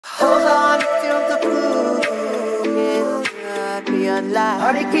Hold on, feel the groove. Be online.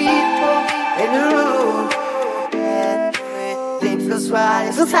 Party people in the room. Everything feels right,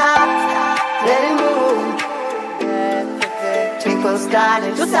 it feels hot. Let it move. Twinkles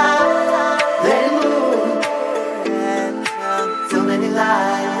starting to stop. Let it move. So many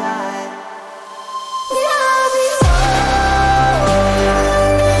lights.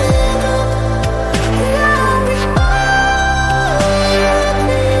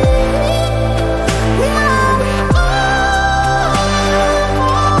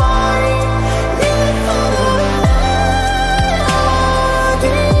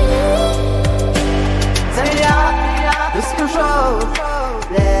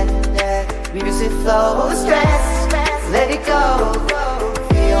 Flow of stress, let it go.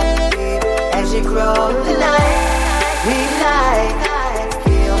 Feel deep as you grow the night. Relight,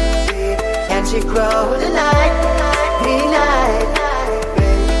 feel deep as you grow the night. Relight,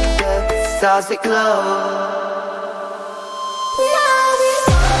 raise the stars that glow.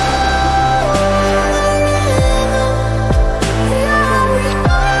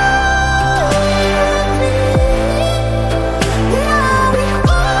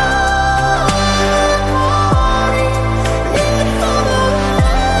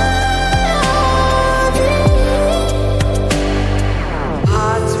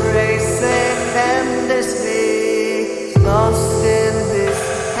 Lost in this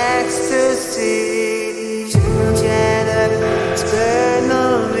ecstasy, together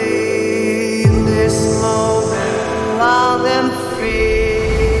eternally. In this moment, wild and free.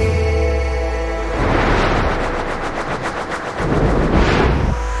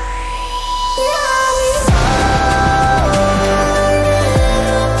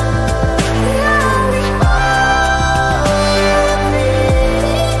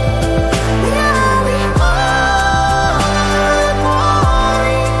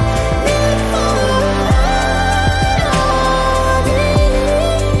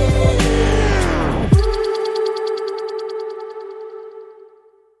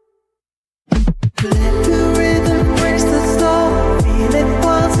 Let